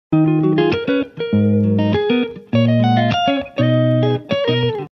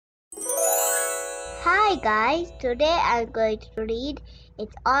Today I'm going to read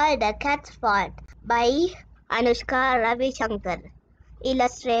It's All the Cat's Fault by Anushka Ravishankar,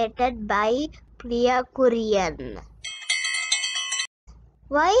 illustrated by Priya Kurian.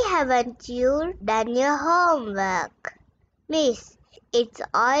 Why haven't you done your homework? Miss, it's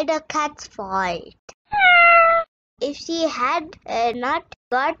all the cat's fault. If she had not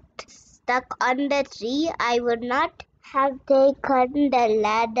got stuck on the tree, I would not have taken the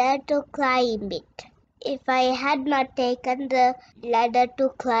ladder to climb it. If I had not taken the ladder to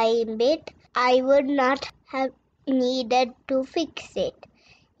climb it, I would not have needed to fix it.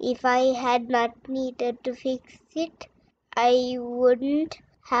 If I had not needed to fix it, I wouldn't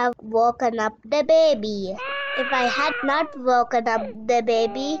have woken up the baby. If I had not woken up the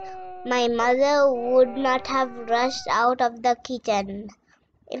baby, my mother would not have rushed out of the kitchen.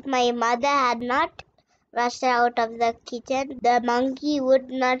 If my mother had not rushed out of the kitchen, the monkey would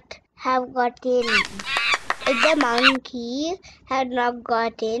not have got in. If the monkey had not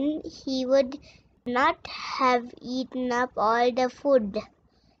got in, he would not have eaten up all the food.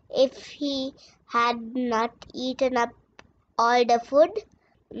 If he had not eaten up all the food,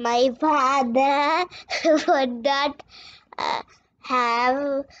 my father would not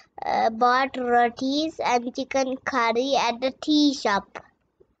have bought rotis and chicken curry at the tea shop.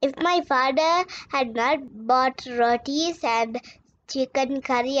 If my father had not bought rotis and chicken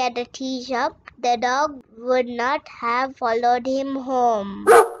curry at the tea shop, the dog would not have followed him home.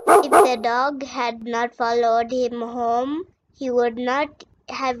 If the dog had not followed him home, he would not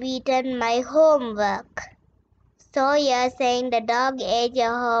have eaten my homework. So you're saying the dog ate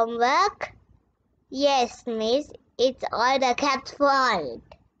your homework? Yes, miss. It's all the cat's fault.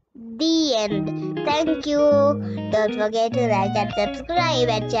 The end. Thank you. Don't forget to like and subscribe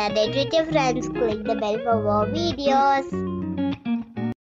and share it with your friends. Click the bell for more videos.